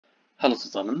هلا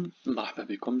تزامن، مرحبا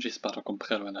بكم. جيسبر راكم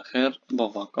بخير وعلى خير.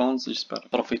 بون فاكونس، جيسبر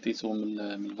بروفيتيتو من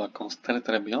الفاكونس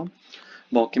تري بيان.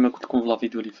 بون كيما قلت لكم في لا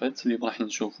فيديو اللي فات، اليوم راح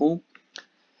نشوفو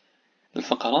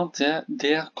الفقرة تاع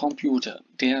دير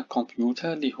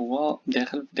كمبيوتر اللي هو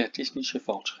داخل في تكنيشي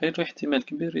فورتشريت، واحتمال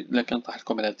كبير الا كان طاح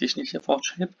لكم على تكنيشي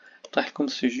فورتشريت طاح لكم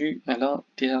السوجي على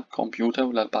دير كمبيوتر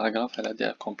ولا الباراغراف على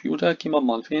دير كمبيوتر. كيما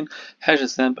مالفين حاجة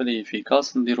سامبل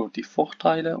ايفيكاس نديرو دي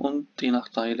Vorteile und die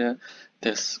Nachteile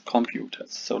des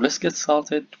Computers. So let's get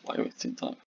started while wasting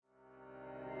time.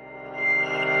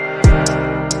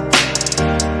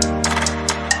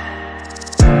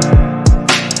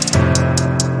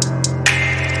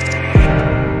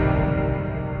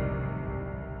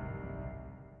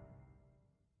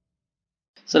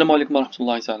 السلام عليكم ورحمة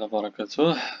الله تعالى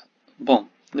وبركاته. بون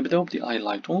نبداو بدي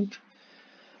Einleitung.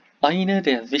 Eine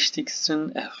der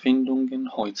wichtigsten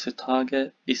Erfindungen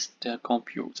heutzutage ist der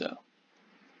Computer.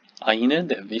 Eine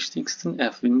der wichtigsten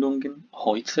Erfindungen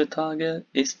heutzutage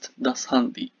ist das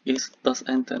Handy, ist das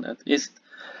Internet, ist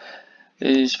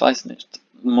ich weiß nicht.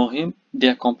 المهم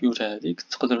der Computer هذيك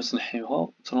تقدروا تنحيوها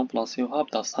ترومبلاسيوها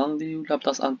بداس هاندي ولا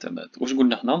بداس انترنت. واش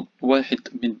قلنا هنا؟ واحد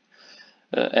من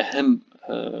أهم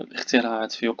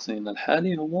الاختراعات في وقتنا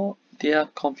الحالي هو der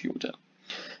Computer.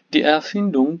 Die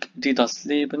Erfindung, die das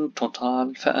Leben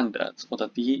total verändert oder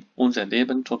die unser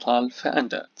Leben total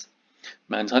verändert.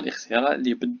 معناتها الاختراع اللي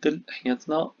يبدل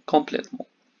حياتنا كومبليتمون.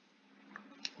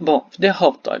 بون في دي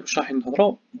Hauptteil واش راح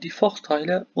نهضرو دي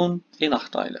Vorteile und die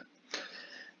Nachteile.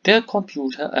 Der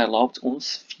Computer erlaubt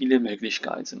uns viele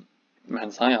Möglichkeiten.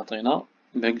 معناتها يعطينا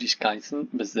Möglichkeiten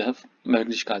بزاف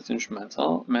Möglichkeiten واش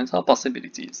معناتها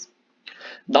possibilities.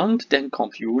 Dank dem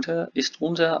Computer ist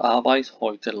unsere Arbeit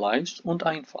heute leicht und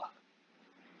einfach.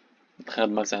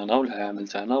 الخدمة تاعنا والعمل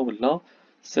تاعنا ولا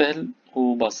سهل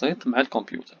وبسيط مع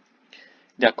الكمبيوتر.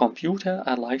 Der Computer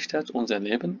erleichtert unser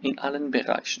Leben in allen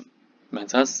Bereichen.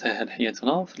 معناتها سهل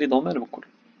حياتنا في لي دومين الكل.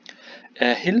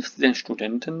 Er hilft den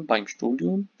Studenten beim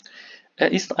Studium.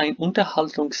 Er ist ein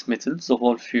Unterhaltungsmittel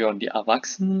sowohl für die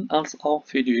Erwachsenen als auch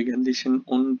für die Jugendlichen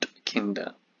und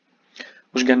Kinder.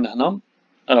 واش قالنا هنا؟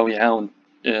 راهو يعاون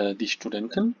die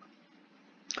Studenten.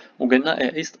 وقلنا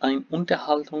er ist ein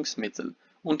Unterhaltungsmittel.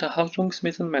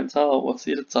 Unterhaltungsmittel معناتها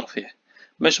وسيلة ترفيه،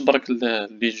 مش برك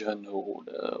لي جون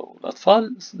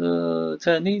والأطفال،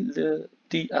 تاني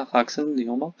دي Erwachsenen اللي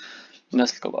هما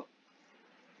الناس الكبار.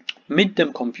 Mit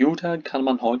dem Computer kann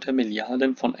man heute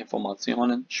Milliarden von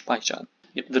Informationen speichern.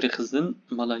 يقدر يخزن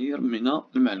ملايير من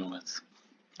المعلومات.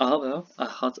 Aber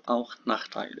er hat auch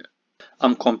Nachteile.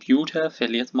 Am Computer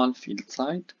verliert man viel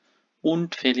Zeit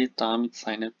und verliert damit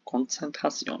seine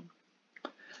Konzentration.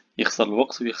 يخسر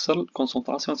الوقت ويخسر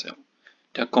الكونسنتراسيون تاعو.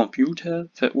 Der Computer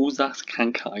verursacht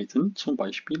Krankheiten, zum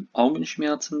Beispiel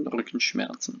Augenschmerzen,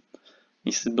 Rückenschmerzen.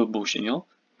 يسبب وشنو؟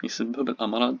 يسبب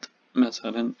الأمراض،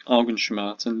 مثلا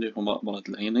Augenschmerzen اللي هما أمراض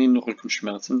العينين و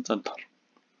Rückenschmerzen تاع الظهر.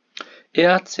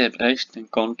 Er zerbricht den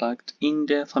Kontakt in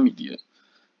der Familie.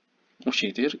 واش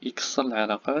يدير؟ يكسر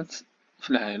العلاقات في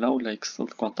العائلة ولا يكسر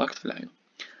الكونتاكت في العائلة.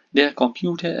 Der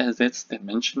Computer ersetzt den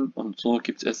Menschen und so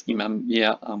gibt es immer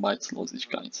mehr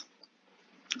Arbeitslosigkeit.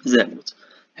 Sehr gut.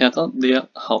 هذا der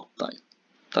Hauptteil.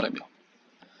 Très bien.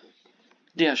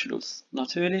 Der Schluss.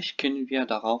 Natürlich können wir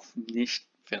darauf nicht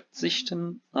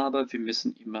verzichten, aber wir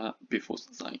müssen immer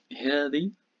bewusst sein.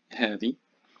 هذه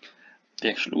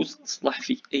der Schluss تصلح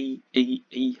في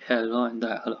أي حاجة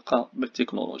عندها علاقة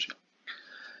بالتكنولوجيا.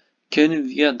 Können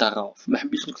wir darauf. ما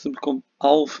حبيتش نكتب لكم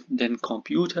auf den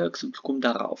Computer، كتبت لكم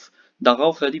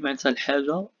darauf هذه معناتها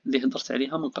الحاجة اللي هدرت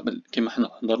عليها من قبل. كيما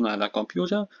حنا هضرنا على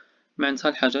كمبيوتر معناتها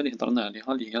الحاجة اللي هضرنا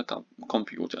عليها اللي هي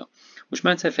كمبيوتر. واش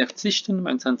معناتها verzichten؟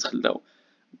 معناتها نتخلاو.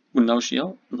 قلنا واش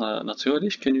هي؟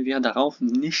 natürlich können wir darauf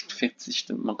nicht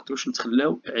verzichten، ما نقدروش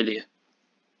نتخلاو عليه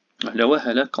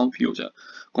على كمبيوتر.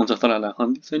 كنت تهضر على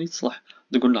هاندي ثاني تصلح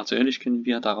تقول natürlich können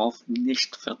wir darauf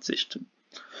nicht verzichten.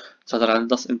 تهضر على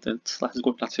das Internet تصلح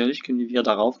تقول natürlich können wir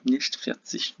darauf nicht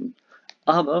verzichten.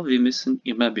 aber wir müssen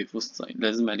immer bewusst sein،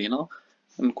 لازم علينا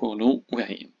نكونوا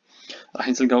واعيين. راح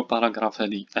تلقاو الباراغراف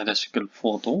هذه على شكل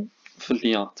فوتو في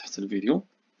اللين تحت الفيديو.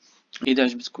 اذا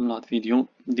عجبتكم هذا الفيديو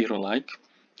ديروا لايك.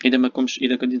 اذا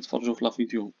قاعدين تفرجوا في لا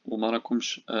فيديو وما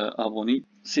راكمش ابوني،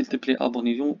 سيل تي بلي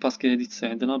ابونيو باسكو هذه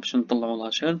تساعدنا باش نطلعوا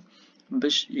لاشين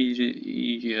باش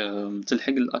تلحق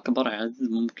الاكبر عدد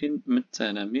ممكن من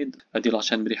التلاميذ. هذه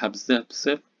لاشين مريحه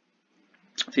بزاف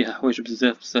فيها حوايج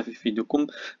بزاف يفيدوكم،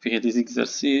 فيها دي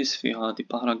زيكزارسيس، فيها دي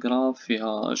باراغراف،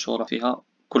 فيها شرح، فيها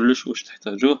كلش واش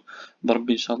تحتاجوه.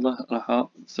 بربي ان شاء الله راح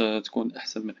تكون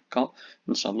احسن من هكا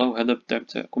ان شاء الله. وهذا الدعم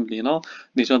تاعكم لينا.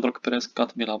 ديجا درك بريسك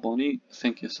 4000 ابوني.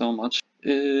 ثانك يو سو ماتش.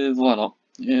 فوالا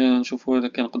نشوفو إذا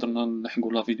كان قدرنا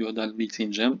نلحقو لا فيديو هذا على 200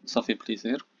 جيم صافي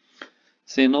بليزير،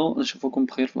 سينو نشوفوكم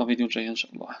بخير في لا فيديو الجاية إن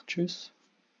شاء الله. تشوس.